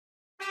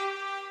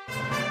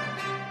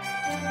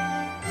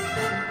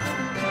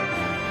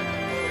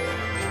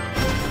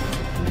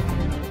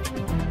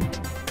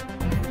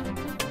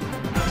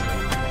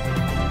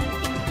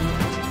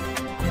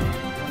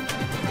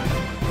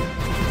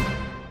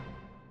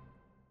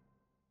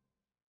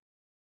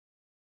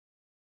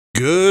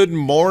Good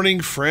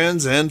morning,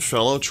 friends and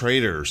fellow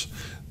traders.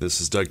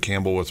 This is Doug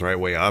Campbell with Right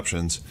Way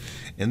Options,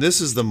 and this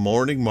is the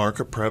morning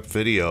market prep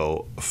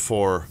video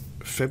for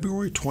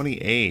February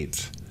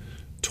 28th,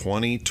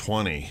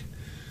 2020.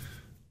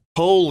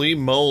 Holy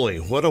moly,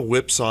 what a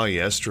whipsaw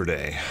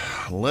yesterday.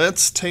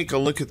 Let's take a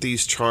look at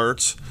these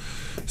charts,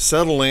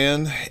 settle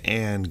in,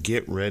 and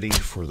get ready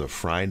for the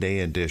Friday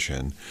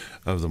edition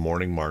of the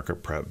morning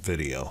market prep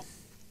video.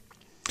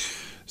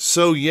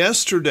 So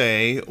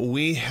yesterday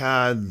we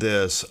had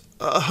this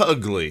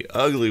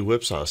ugly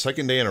whipsaw,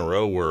 second day in a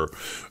row where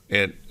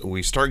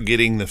we start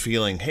getting the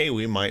feeling, hey,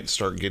 we might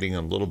start getting a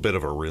little bit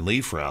of a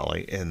relief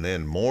rally, and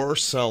then more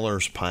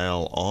sellers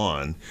pile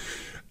on,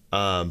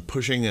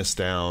 pushing us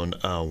down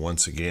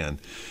once again.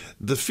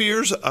 The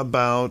fears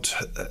about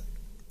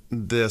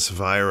this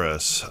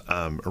virus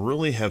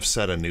really have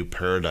set a new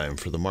paradigm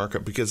for the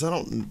market, because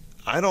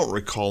I don't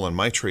recall in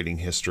my trading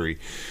history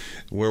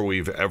where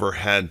we've ever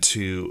had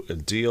to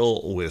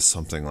deal with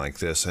something like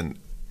this. And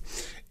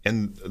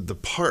the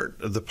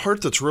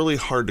part that's really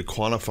hard to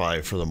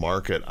quantify for the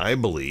market, I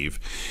believe,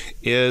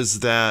 is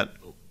that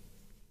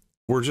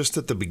we're just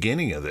at the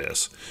beginning of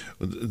this.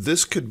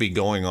 This could be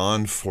going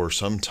on for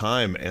some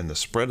time, and the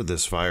spread of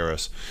this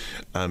virus,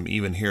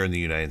 even here in the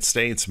United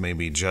States, may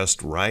be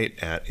just right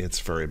at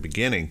its very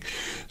beginning.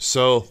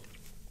 So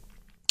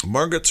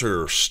markets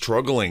are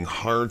struggling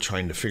hard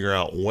trying to figure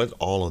out what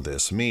all of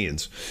this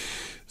means.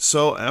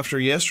 So after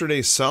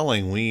yesterday's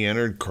selling, we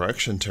entered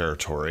correction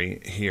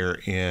territory here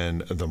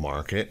in the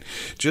market.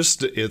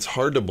 It's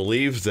hard to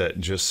believe that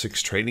just 6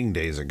 trading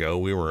days ago,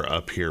 we were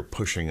up here,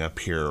 pushing up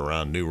here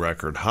around new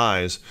record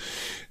highs,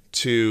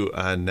 to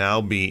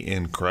now be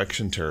in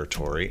correction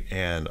territory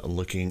and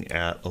looking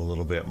at a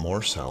little bit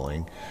more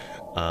selling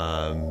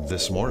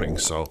this morning.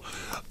 So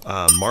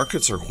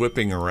markets are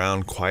whipping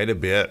around quite a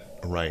bit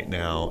right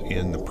now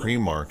in the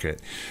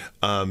pre-market.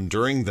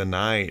 During the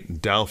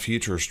night, Dow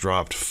futures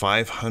dropped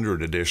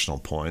 500 additional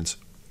points.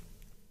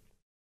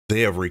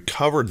 They have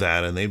recovered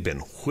that, and they've been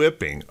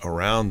whipping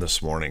around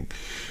this morning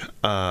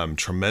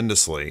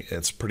tremendously.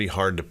 It's pretty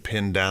hard to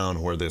pin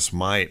down where this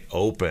might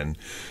open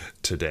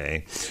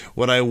today.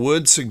 What I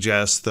would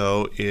suggest,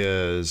 though,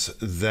 is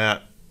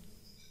that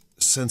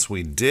since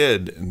we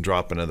did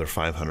drop another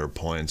 500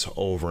 points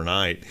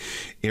overnight,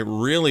 it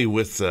really,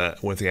 with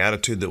the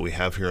attitude that we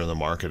have here in the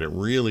market, it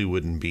really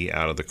wouldn't be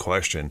out of the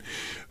question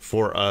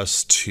for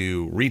us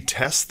to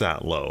retest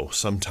that low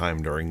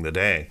sometime during the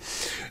day.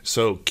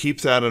 So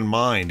keep that in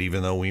mind.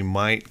 Even though we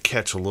might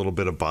catch a little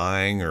bit of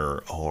buying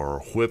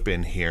or whip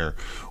in here,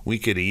 we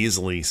could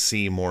easily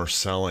see more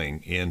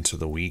selling into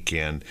the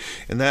weekend.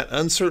 And that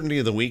uncertainty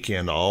of the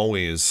weekend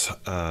always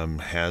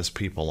has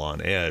people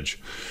on edge.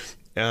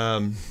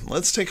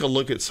 Let's take a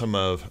look at some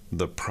of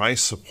the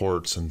price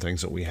supports and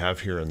things that we have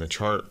here in the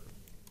chart.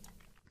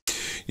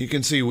 You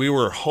can see we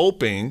were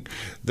hoping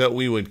that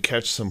we would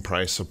catch some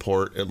price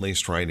support, at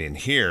least right in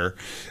here.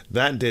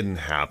 That didn't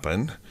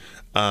happen.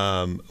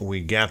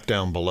 We gapped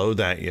down below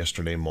that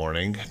yesterday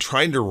morning,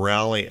 tried to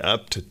rally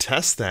up to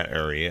test that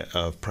area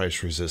of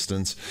price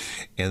resistance,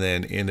 and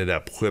then ended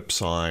up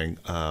whipsawing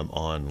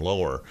on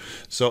lower.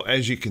 So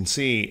as you can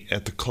see,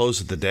 at the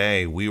close of the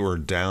day, we were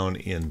down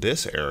in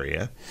this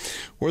area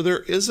where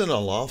there isn't an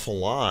awful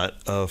lot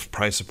of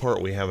price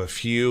support. We have a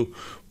few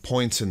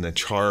points in the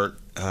chart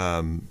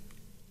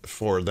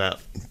for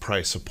that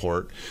price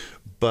support.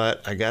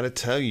 But I got to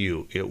tell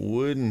you, it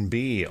wouldn't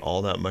be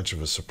all that much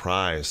of a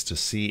surprise to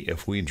see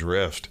if we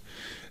drift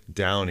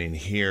down in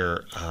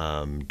here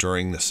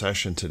during the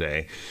session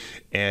today.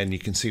 And you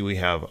can see we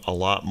have a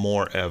lot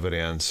more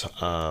evidence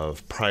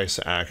of price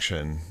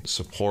action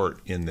support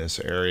in this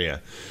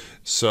area.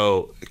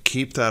 So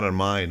keep that in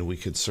mind. We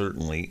could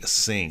certainly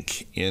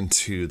sink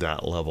into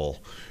that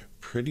level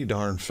pretty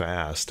darn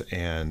fast.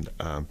 And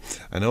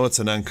I know it's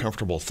an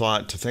uncomfortable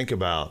thought to think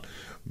about,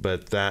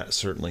 but that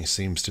certainly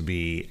seems to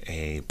be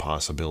a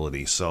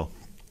possibility. So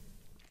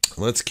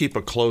let's keep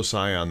a close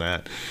eye on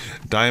that.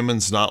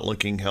 Diamond's not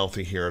looking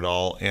healthy here at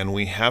all, and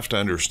we have to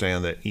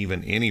understand that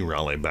even any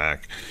rally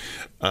back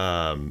with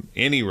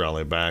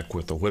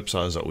the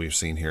whipsaws that we've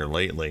seen here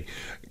lately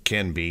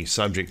can be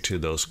subject to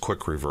those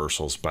quick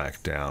reversals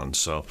back down.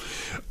 So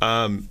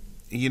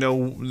you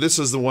know, this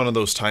is one of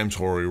those times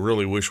where we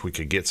really wish we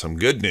could get some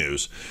good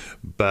news,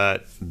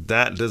 but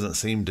that doesn't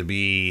seem to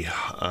be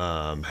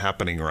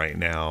happening right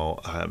now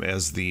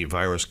as the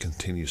virus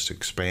continues to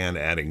expand,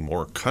 adding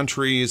more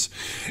countries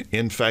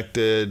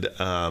infected,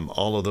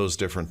 all of those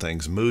different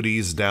things.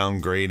 Moody's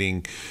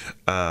downgrading,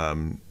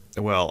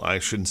 well, I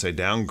shouldn't say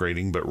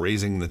downgrading, but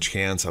raising the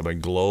chance of a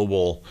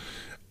global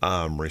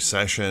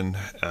recession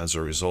as a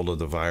result of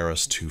the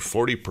virus to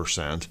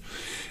 40%.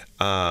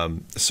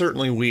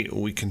 Certainly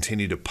we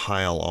continue to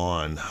pile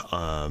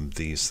on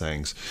these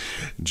things.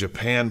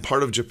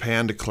 Part of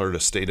Japan declared a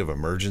state of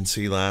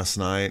emergency last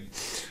night.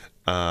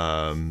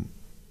 Iran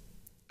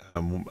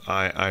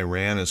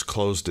has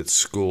closed its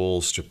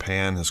schools.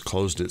 Japan has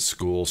closed its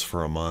schools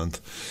for a month.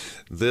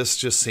 This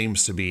just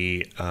seems to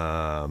be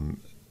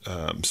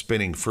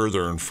spinning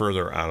further and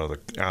further out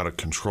of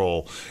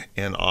control,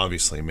 and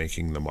obviously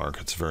making the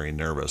markets very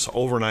nervous.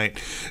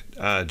 Overnight,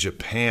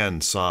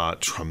 Japan saw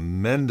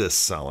tremendous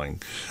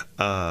selling.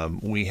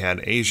 We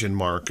had Asian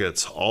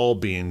markets all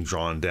being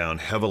drawn down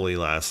heavily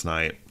last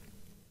night,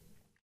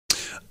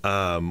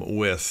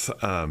 with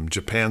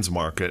Japan's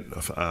market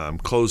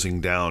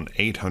closing down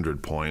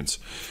 800 points.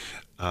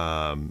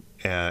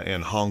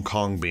 And Hong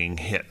Kong being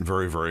hit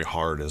very, very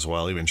hard as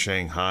well. Even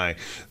Shanghai,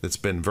 that's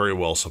been very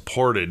well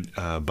supported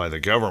by the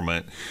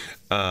government,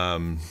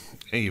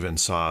 even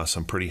saw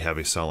some pretty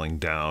heavy selling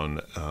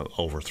down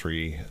over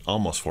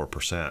almost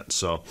 4%.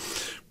 So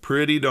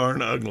pretty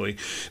darn ugly.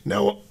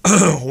 Now,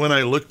 when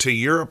I look to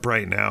Europe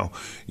right now,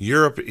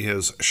 Europe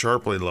is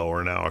sharply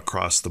lower now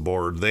across the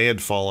board. They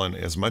had fallen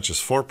as much as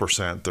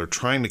 4%. They're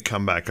trying to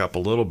come back up a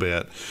little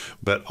bit,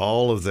 but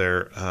all of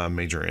their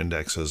major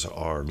indexes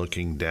are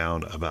looking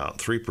down about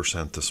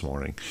 3% this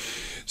morning.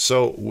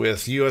 So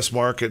with U.S.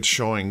 markets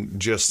showing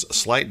just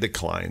slight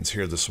declines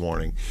here this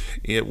morning,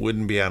 it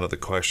wouldn't be out of the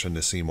question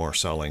to see more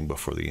selling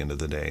before the end of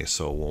the day.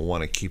 So we'll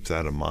want to keep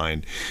that in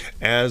mind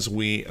as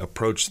we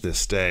approach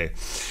this day.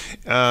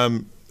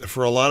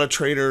 For a lot of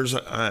traders,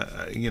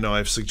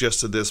 I've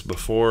suggested this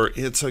before,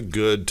 it's a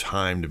good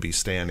time to be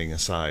standing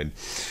aside.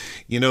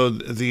 You know,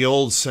 the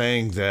old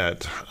saying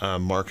that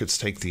markets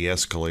take the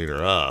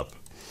escalator up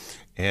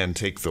and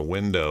take the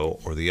window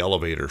or the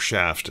elevator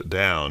shaft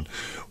down.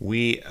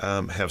 We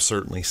have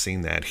certainly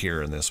seen that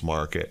here in this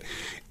market.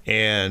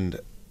 And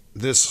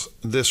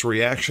this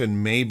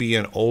reaction may be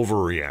an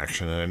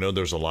overreaction, and I know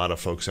there's a lot of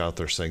folks out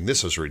there saying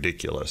this is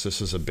ridiculous, this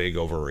is a big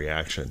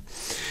overreaction,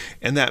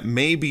 and that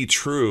may be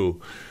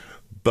true.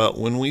 But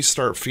when we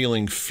start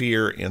feeling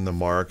fear in the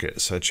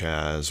market, such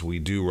as we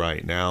do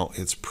right now,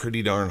 it's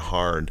pretty darn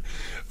hard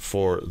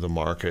for the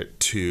market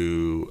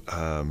to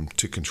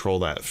control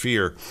that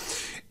fear.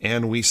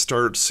 And we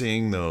start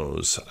seeing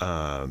those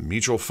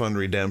mutual fund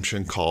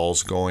redemption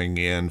calls going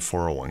in,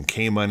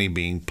 401k money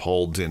being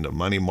pulled into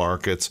money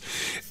markets.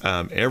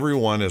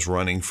 Everyone is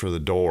running for the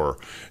door,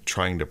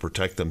 trying to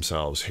protect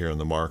themselves here in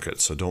the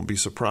market. So don't be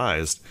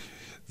surprised.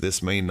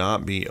 This may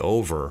not be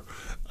over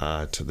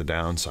to the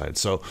downside.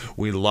 So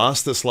we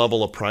lost this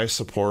level of price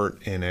support.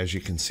 And as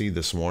you can see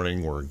this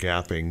morning, we're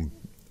gapping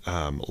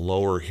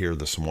lower here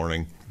this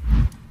morning,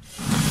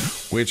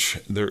 which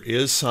there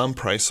is some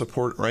price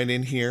support right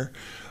in here.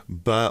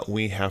 But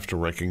we have to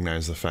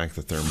recognize the fact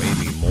that there may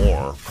be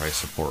more price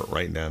support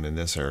right down in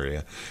this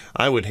area.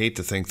 I would hate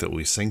to think that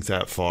we sink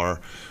that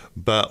far,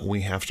 but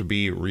we have to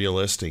be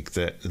realistic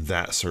that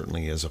that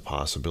certainly is a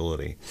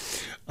possibility.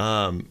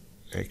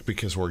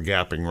 Because we're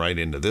gapping right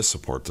into this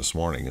support this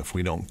morning if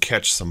we don't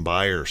catch some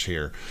buyers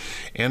here.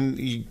 And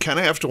you kind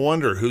of have to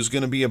wonder who's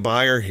going to be a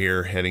buyer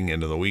here heading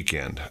into the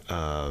weekend.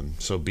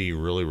 So be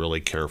really,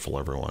 really careful,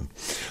 everyone.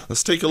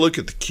 Let's take a look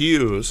at the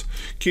Qs.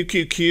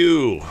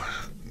 QQQ.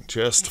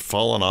 Just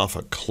fallen off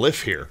a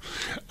cliff here.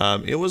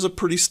 It was a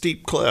pretty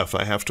steep cliff,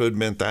 I have to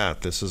admit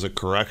that. This is a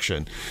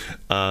correction.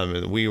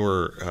 We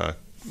were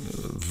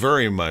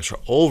very much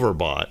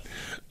overbought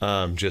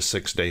just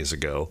 6 days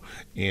ago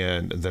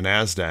in the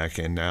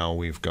NASDAQ, and now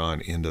we've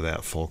gone into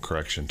that full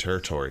correction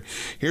territory.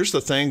 Here's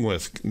the thing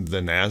with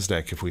the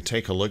NASDAQ. If we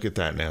take a look at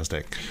that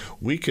NASDAQ,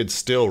 we could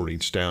still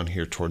reach down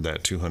here toward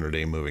that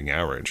 200-day moving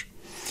average.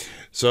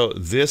 So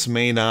this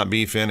may not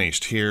be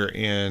finished here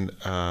in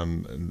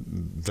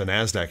the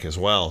NASDAQ as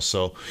well.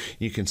 So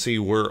you can see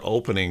we're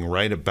opening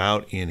right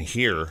about in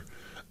here.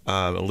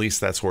 At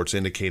least that's where it's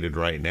indicated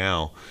right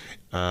now.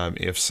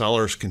 If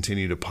sellers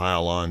continue to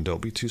pile on,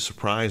 don't be too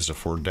surprised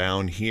if we're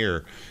down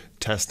here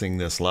testing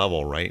this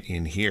level right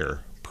in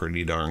here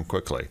pretty darn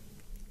quickly.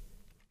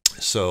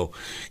 So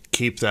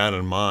keep that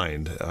in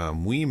mind.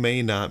 We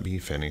may not be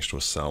finished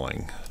with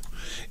selling.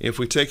 If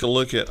we take a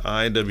look at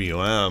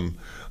IWM,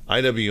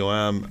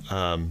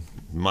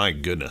 my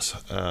goodness,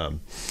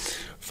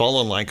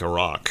 fallen like a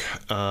rock,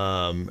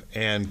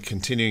 and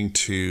continuing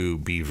to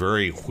be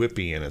very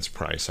whippy in its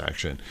price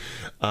action.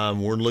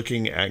 We're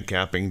looking at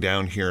gapping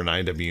down here in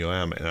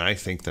IWM, and I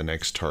think the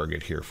next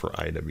target here for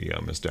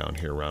IWM is down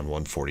here around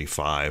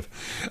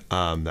 145,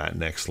 that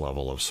next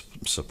level of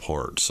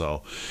support.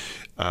 So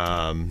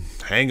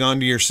hang on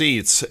to your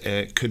seats.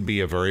 It could be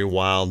a very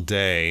wild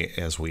day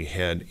as we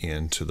head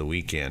into the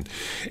weekend.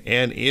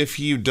 And if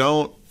you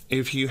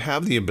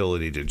have the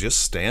ability to just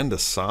stand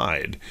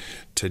aside,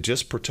 to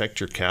just protect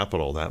your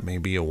capital, that may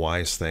be a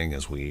wise thing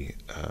as we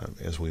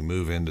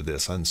move into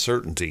this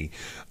uncertainty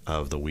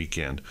of the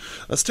weekend.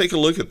 Let's take a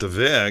look at the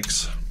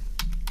VIX.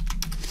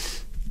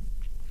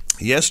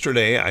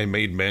 Yesterday, I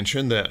made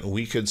mention that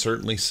we could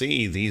certainly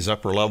see these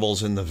upper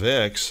levels in the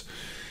VIX,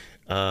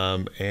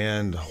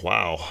 and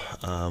wow,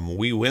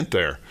 we went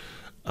there.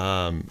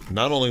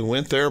 Not only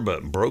went there,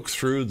 but broke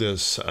through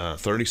this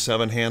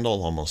 37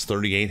 handle, almost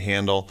 38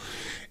 handle.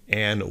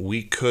 And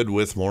we could,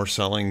 with more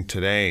selling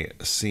today,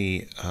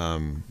 see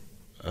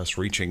us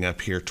reaching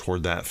up here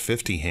toward that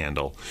 50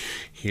 handle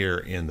here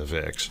in the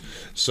VIX.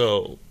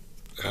 So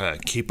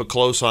keep a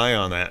close eye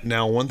on that.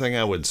 Now, one thing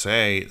I would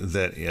say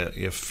that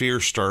if fear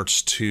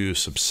starts to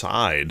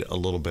subside a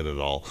little bit at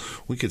all,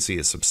 we could see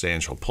a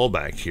substantial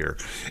pullback here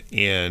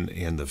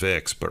in the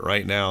VIX. But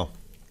right now,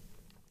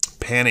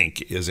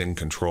 panic is in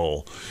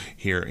control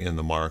here in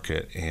the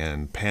market,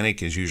 and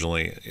panic is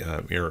usually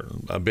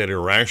a bit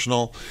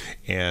irrational,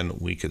 and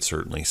we could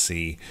certainly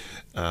see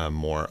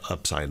more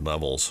upside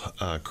levels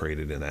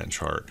created in that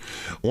chart.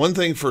 One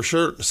thing for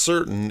sure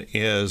certain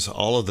is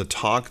all of the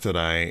talk that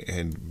I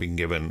had been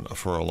given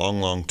for a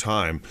long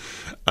time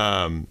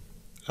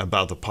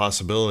about the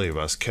possibility of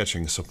us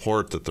catching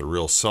support, that the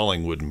real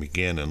selling wouldn't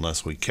begin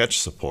unless we catch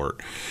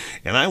support.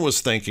 And I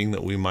was thinking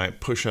that we might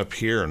push up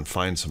here and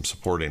find some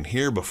support in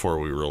here before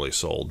we really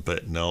sold,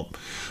 but nope,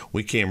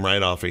 we came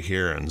right off of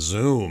here and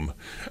zoom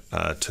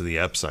to the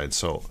upside.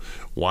 So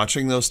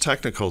watching those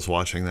technicals,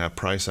 watching that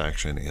price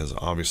action is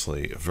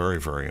obviously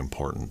very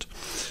important.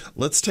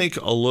 Let's take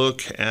a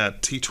look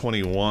at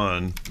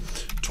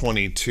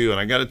T21.22, and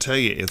I got to tell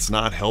you, it's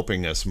not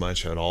helping us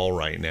much at all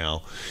right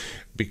now,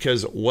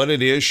 because what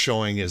it is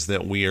showing is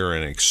that we are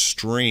in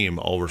extreme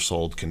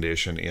oversold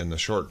condition in the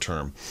short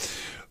term.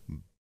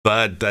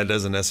 But that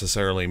doesn't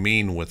necessarily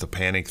mean, with the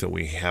panic that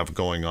we have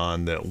going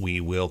on, that we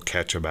will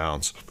catch a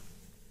bounce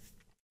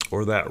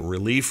or that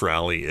relief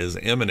rally is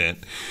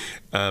imminent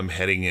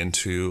heading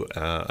into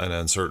an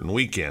uncertain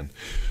weekend.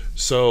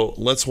 So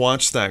let's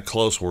watch that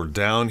close. We're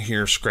down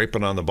here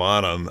scraping on the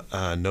bottom,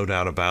 no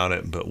doubt about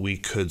it, but we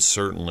could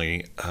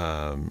certainly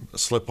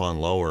slip on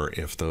lower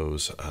if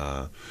those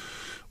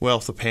well,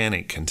 if the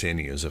panic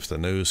continues, if the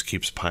news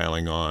keeps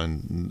piling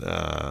on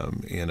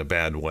in a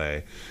bad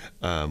way,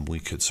 we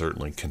could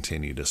certainly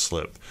continue to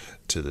slip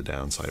to the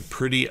downside.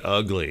 Pretty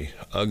ugly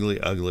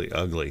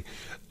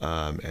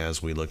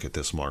as we look at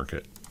this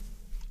market.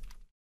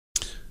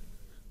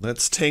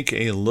 Let's take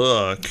a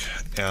look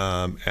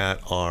at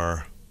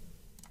our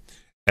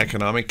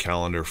economic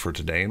calendar for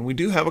today, and we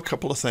do have a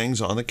couple of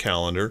things on the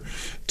calendar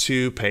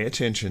to pay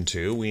attention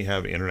to. We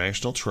have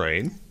international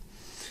trade,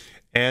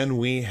 and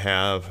we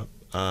have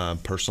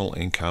personal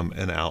income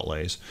and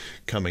outlays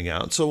coming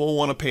out, so we'll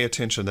want to pay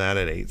attention to that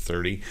at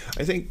 8:30.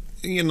 I think,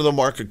 you know, the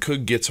market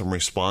could get some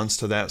response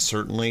to that,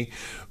 certainly,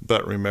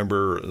 but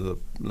remember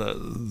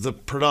the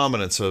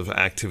predominance of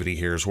activity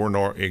here is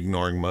we're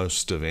ignoring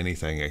most of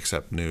anything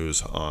except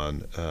news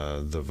on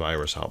the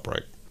virus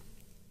outbreak.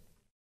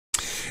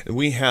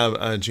 We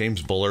have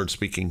James Bullard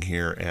speaking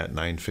here at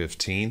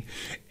 9:15,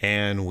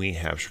 and we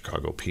have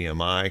Chicago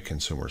PMI,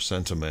 consumer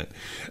sentiment,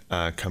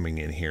 coming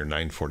in here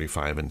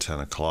 9:45 and 10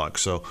 o'clock.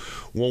 So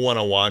we'll want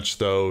to watch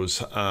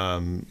those.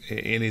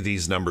 Any of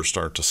these numbers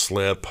start to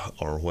slip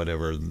or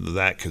whatever,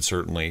 that could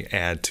certainly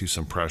add to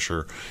some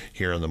pressure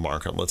here in the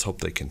market. Let's hope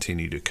they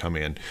continue to come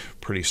in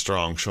pretty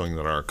strong, showing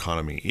that our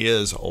economy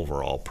is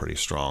overall pretty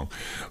strong.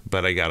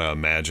 But I got to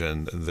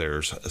imagine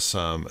there's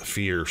some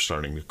fear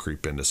starting to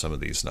creep into some of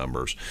these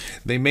numbers.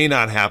 They may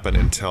not happen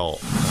until,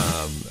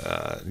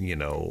 you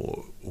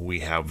know,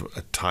 we have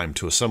time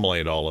to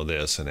assimilate all of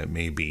this, and it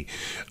may be,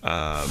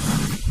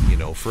 you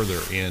know, further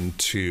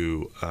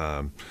into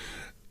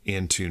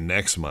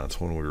next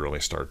month when we really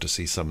start to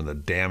see some of the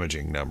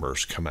damaging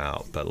numbers come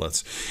out. But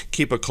let's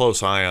keep a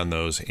close eye on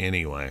those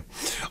anyway.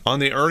 On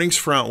the earnings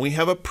front, we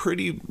have a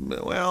pretty,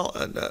 well,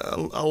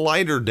 a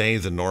lighter day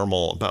than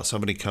normal. About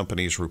 70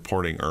 companies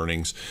reporting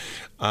earnings.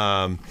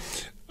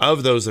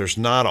 Of those, there's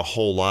not a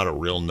whole lot of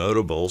real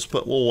notables,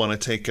 but we'll want to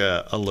take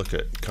a look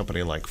at a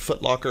company like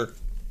Foot Locker.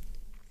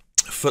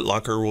 Foot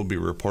Locker will be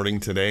reporting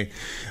today.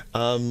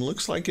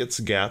 Looks like it's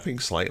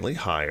gapping slightly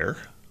higher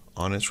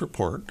on its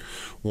report.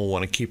 We'll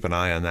want to keep an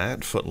eye on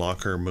that. Foot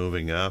Locker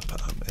moving up.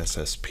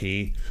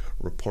 SSP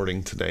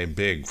reporting today.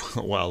 Big.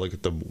 Wow, look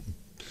at the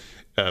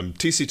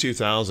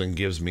TC2000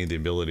 gives me the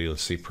ability to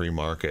see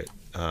pre-market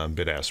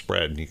bid-ask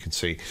spread, and you can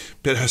see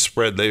bid-ask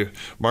spread.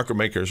 Market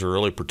makers are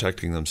really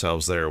protecting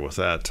themselves there with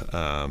that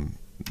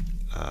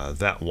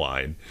that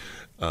wide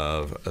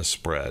of a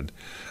spread.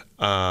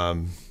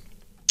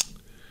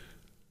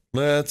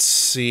 Let's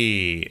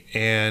see,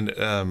 and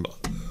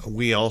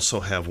we also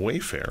have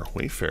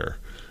Wayfair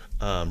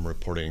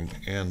reporting,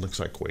 and looks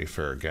like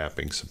Wayfair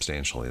gapping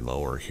substantially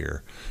lower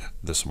here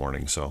this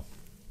morning. So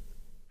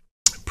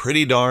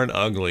pretty darn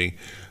ugly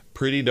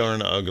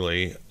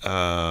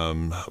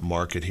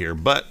market here.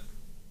 But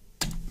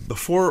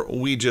before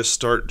we just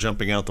start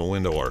jumping out the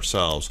window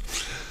ourselves,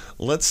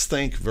 let's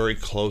think very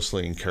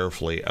closely and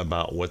carefully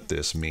about what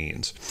this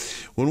means.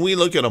 When we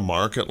look at a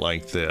market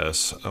like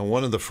this,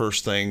 one of the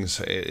first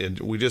things,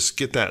 we just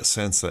get that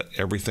sense that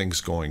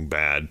everything's going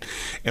bad.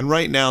 And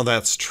right now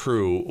that's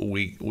true.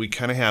 We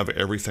kind of have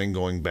everything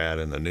going bad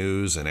in the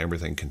news, and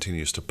everything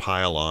continues to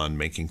pile on,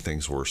 making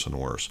things worse and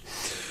worse.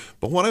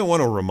 But what I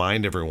want to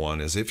remind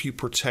everyone is, if you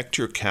protect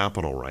your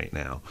capital right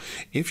now,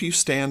 if you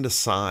stand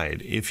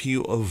aside, if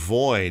you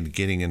avoid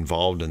getting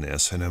involved in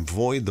this and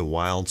avoid the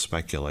wild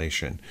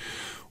speculation,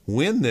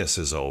 when this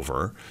is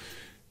over,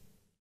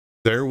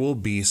 there will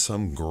be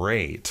some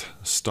great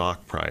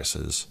stock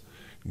prices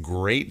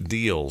great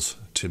deals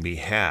to be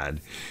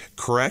had.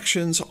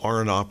 Corrections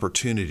are an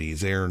opportunity.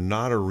 They're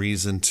not a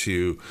reason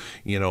to,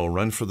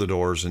 run for the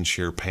doors in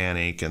sheer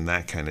panic and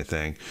that kind of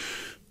thing.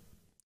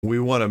 We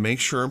want to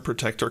make sure and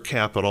protect our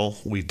capital.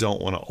 We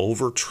don't want to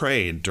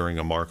overtrade during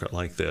a market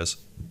like this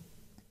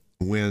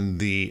when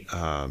the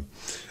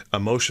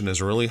emotion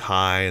is really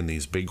high and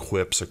these big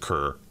whips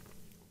occur.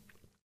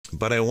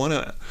 But I want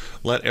to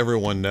let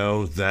everyone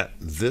know that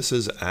this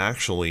is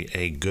actually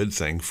a good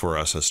thing for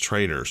us as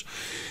traders.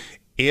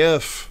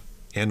 If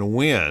and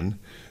when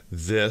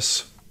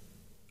this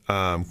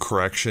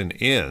correction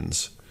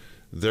ends,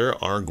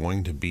 there are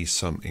going to be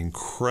some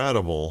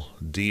incredible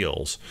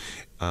deals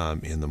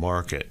in the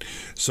market.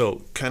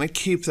 So kind of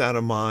keep that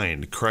in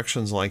mind.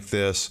 Corrections like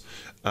this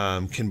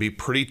can be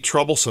pretty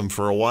troublesome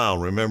for a while.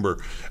 Remember,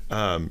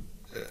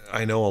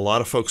 I know a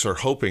lot of folks are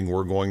hoping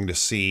we're going to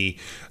see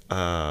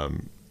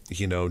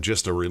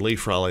just a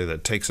relief rally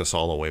that takes us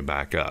all the way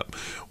back up.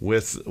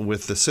 With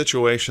the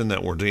situation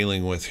that we're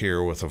dealing with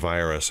here with the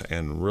virus,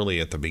 and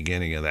really at the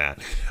beginning of that,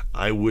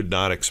 I would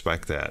not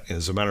expect that.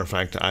 As a matter of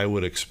fact, I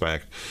would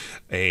expect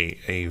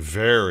a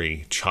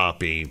very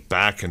choppy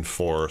back and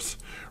forth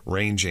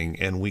ranging,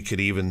 and we could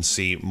even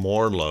see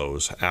more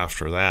lows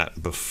after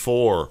that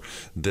before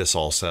this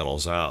all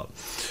settles out.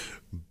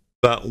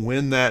 But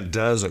when that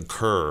does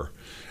occur,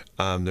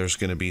 there's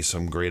going to be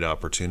some great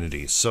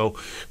opportunities. So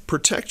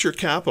protect your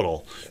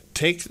capital.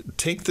 Take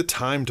the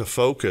time to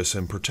focus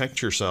and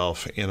protect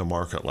yourself in a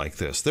market like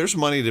this. There's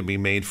money to be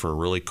made for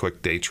really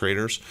quick day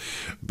traders,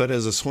 but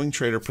as a swing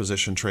trader,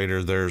 position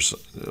trader,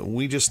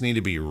 we just need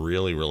to be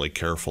really, really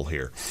careful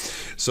here.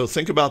 So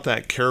think about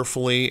that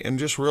carefully and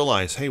just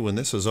realize, hey, when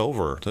this is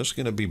over, there's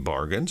going to be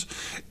bargains,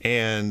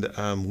 and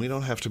we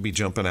don't have to be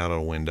jumping out a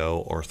window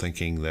or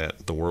thinking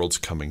that the world's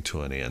coming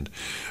to an end,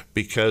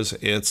 because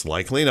it's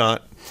likely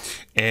not.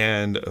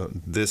 And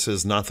this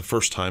is not the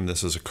first time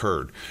this has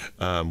occurred.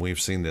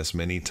 We've seen this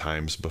many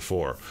times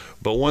before.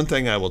 But one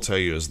thing I will tell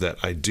you is that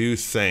I do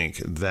think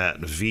that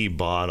V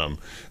bottom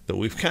that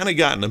we've kind of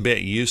gotten a bit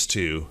used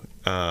to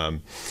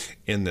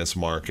in this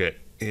market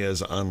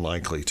is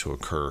unlikely to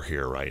occur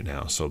here right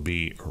now. So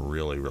be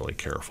really, really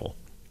careful.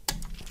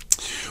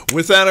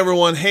 With that,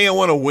 everyone, hey, I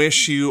want to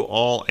wish you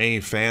all a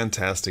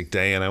fantastic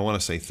day, and I want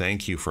to say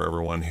thank you for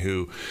everyone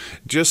who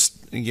just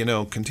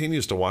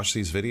continues to watch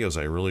these videos.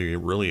 I really,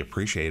 really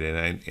appreciate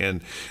it,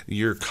 and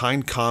your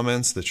kind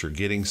comments that you're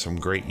getting some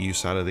great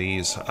use out of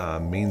these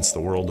means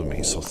the world to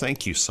me. So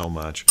thank you so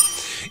much.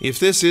 If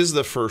this is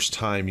the first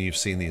time you've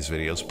seen these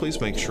videos, please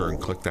make sure and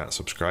click that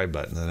subscribe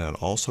button, and then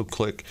also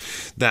click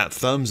that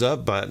thumbs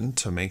up button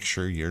to make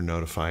sure you're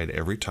notified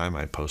every time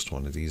I post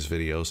one of these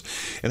videos.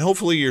 And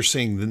hopefully you're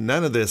seeing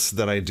none of this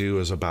that I do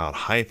is about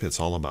hype. It's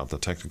all about the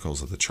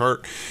technicals of the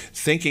chart,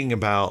 thinking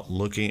about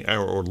looking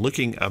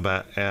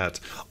at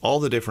all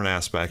the different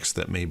aspects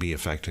that may be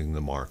affecting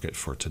the market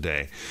for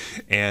today.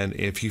 And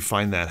if you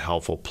find that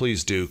helpful,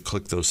 please do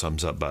click those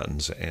thumbs up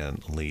buttons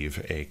and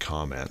leave a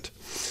comment.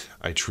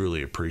 I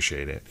truly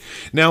appreciate it.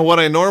 Now, what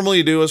I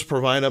normally do is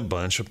provide a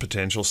bunch of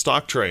potential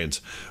stock trades,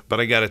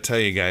 but I got to tell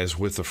you guys,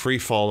 with the free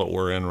fall that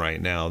we're in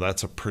right now,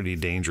 that's a pretty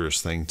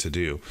dangerous thing to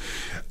do.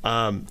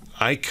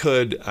 I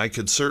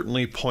could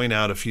certainly point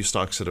out a few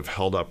stocks that have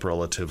held up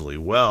relatively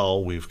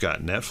well. We've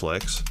got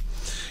Netflix,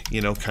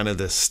 kind of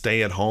the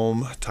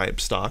stay-at-home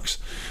type stocks,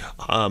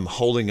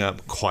 holding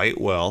up quite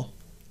well.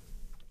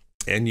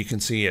 And you can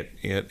see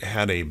it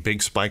had a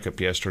big spike up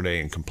yesterday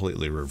and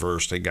completely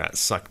reversed. It got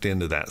sucked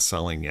into that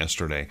selling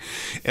yesterday,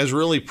 as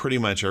really pretty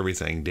much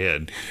everything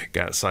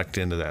got sucked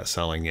into that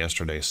selling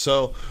yesterday.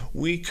 So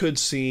we could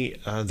see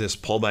this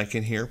pullback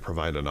in here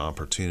provide an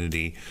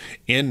opportunity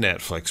in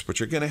Netflix, but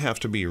you're going to have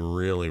to be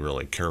really,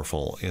 really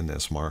careful in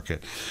this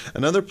market.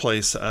 Another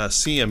place,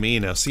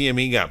 CME. Now,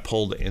 CME got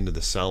pulled into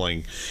the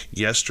selling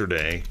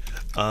yesterday.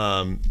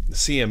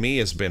 CME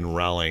has been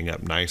rallying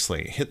up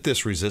nicely. Hit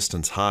this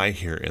resistance high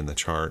here in the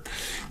chart,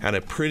 had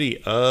a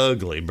pretty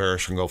ugly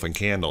bearish engulfing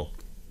candle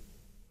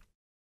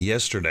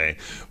yesterday,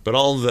 but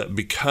all that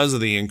because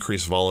of the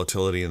increased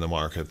volatility in the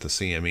market, the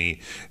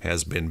CME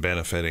has been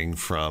benefiting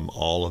from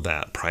all of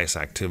that price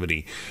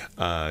activity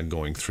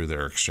going through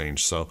their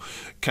exchange. So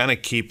kind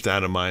of keep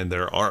that in mind.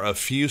 There are a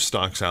few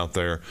stocks out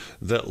there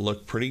that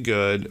look pretty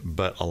good,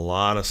 but a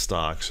lot of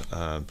stocks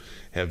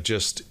have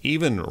just,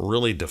 even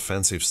really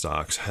defensive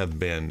stocks, have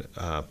been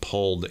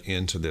pulled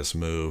into this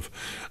move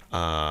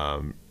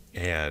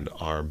and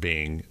are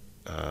being,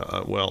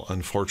 well,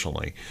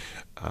 unfortunately,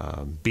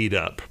 beat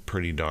up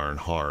pretty darn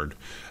hard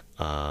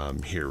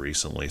here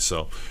recently.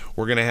 So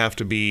we're going to have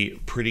to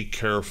be pretty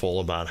careful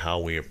about how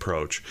we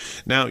approach.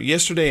 Now,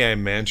 yesterday I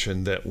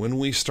mentioned that when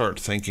we start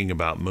thinking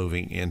about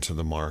moving into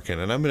the market,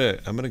 and I'm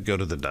going to go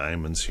to the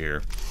diamonds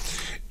here,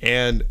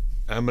 and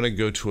I'm going to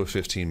go to a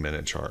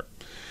 15-minute chart.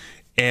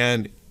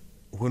 And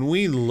when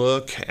we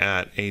look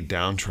at a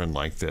downtrend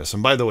like this,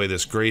 and by the way,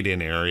 this grayed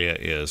in area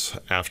is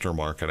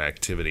aftermarket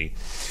activity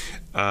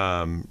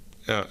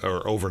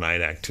or overnight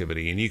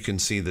activity, and you can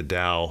see the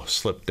Dow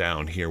slipped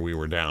down here. We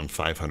were down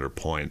 500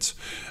 points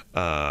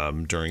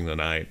during the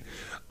night.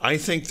 I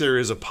think there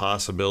is a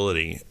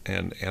possibility,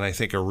 and I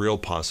think a real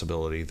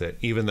possibility, that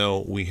even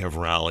though we have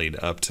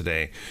rallied up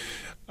today,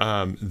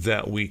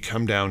 that we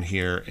come down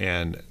here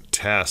and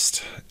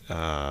test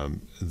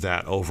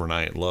that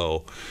overnight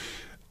low.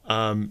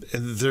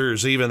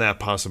 There's even that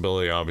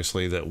possibility,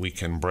 obviously, that we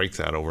can break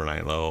that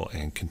overnight low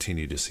and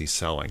continue to see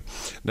selling.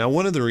 Now,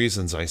 one of the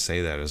reasons I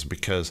say that is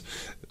because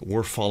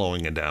we're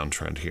following a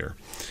downtrend here.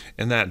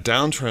 And that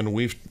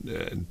downtrend,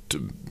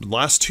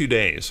 last 2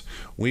 days,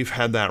 we've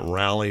had that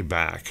rally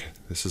back.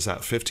 This is that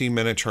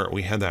 15-minute chart.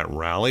 We had that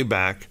rally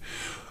back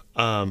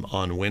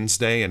on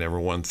Wednesday, and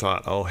everyone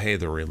thought, oh, hey,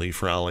 the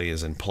relief rally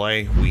is in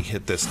play. We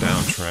hit this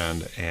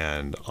downtrend,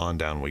 and on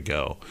down we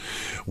go.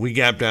 We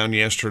gapped down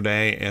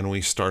yesterday, and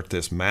we start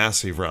this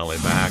massive rally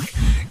back,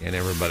 and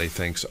everybody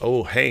thinks,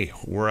 oh, hey,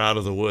 we're out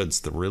of the woods.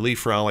 The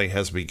relief rally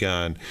has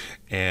begun,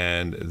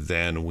 and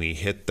then we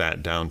hit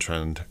that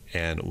downtrend,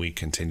 and we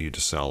continue to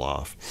sell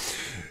off.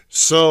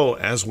 So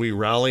as we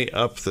rally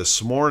up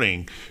this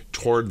morning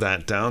toward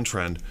that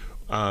downtrend,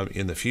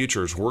 in the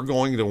futures, we're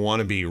going to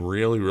want to be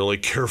really, really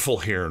careful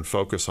here and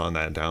focus on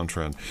that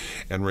downtrend.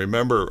 And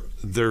remember,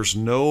 there's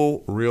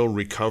no real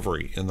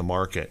recovery in the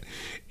market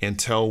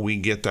until we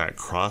get that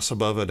cross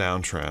above a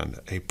downtrend,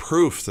 a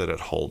proof that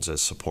it holds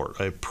as support,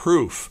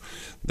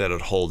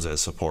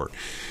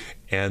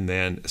 and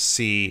then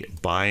see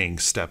buying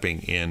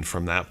stepping in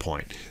from that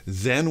point.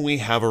 Then we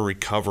have a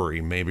recovery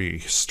maybe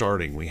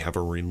starting. We have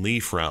a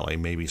relief rally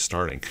maybe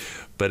starting.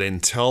 But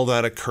until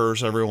that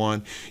occurs,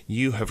 everyone,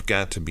 you have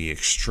got to be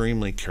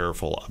extremely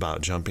careful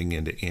about jumping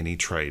into any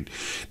trade.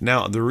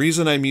 Now, the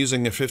reason I'm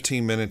using a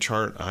 15-minute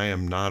chart, I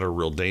am not a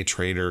real day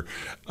trader.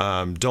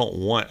 I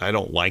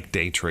don't like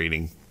day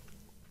trading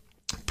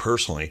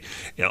personally,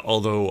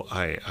 although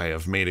I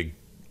have made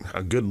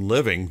a good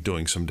living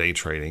doing some day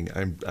trading.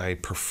 I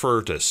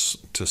prefer to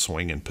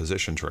swing and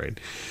position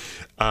trade.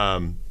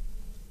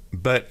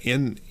 But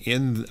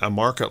in a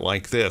market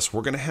like this,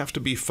 we're going to have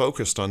to be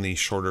focused on these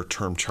shorter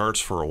term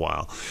charts for a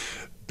while,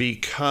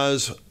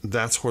 because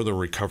that's where the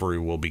recovery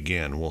will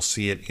begin. We'll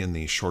see it in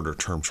these shorter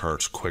term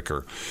charts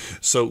quicker.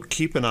 So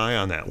keep an eye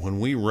on that. When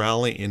we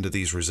rally into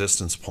these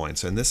resistance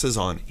points, and this is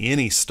on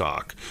any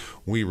stock,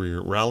 we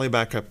rally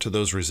back up to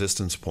those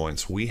resistance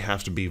points, we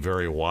have to be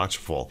very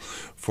watchful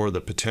for the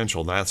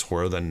potential. That's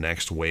where the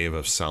next wave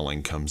of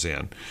selling comes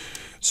in.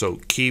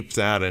 So keep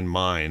that in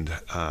mind.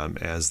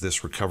 As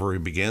this recovery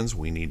begins,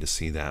 we need to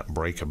see that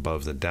break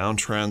above the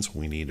downtrends.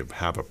 We need to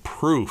have a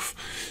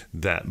proof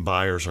that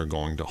buyers are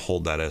going to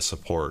hold that as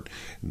support.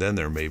 Then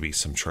there may be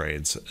some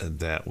trades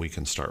that we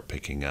can start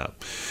picking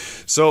up.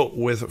 So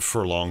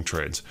for long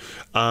trades,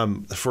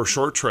 for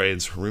short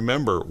trades,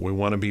 remember, we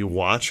want to be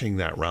watching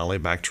that rally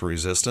back to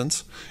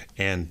resistance,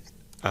 and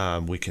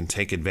we can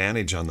take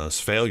advantage on those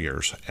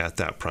failures at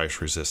that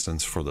price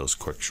resistance for those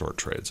quick short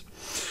trades.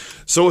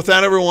 So with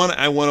that, everyone,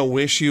 I want to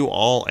wish you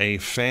all a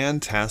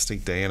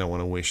fantastic day, and I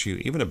want to wish you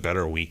even a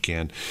better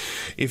weekend.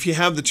 If you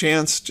have the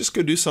chance, just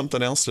go do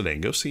something else today.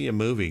 Go see a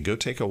movie. Go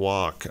take a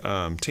walk.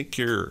 Take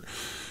your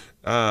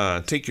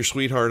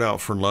sweetheart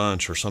out for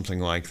lunch or something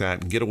like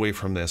that, and get away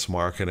from this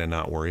market and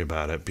not worry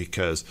about it,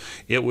 because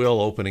it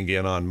will open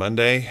again on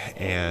Monday,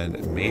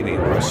 and maybe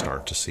we'll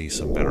start to see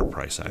some better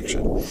price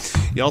action.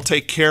 Y'all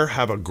take care.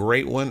 Have a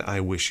great one.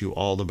 I wish you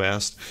all the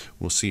best.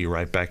 We'll see you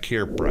right back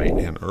here bright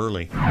and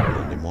early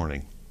Monday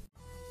morning.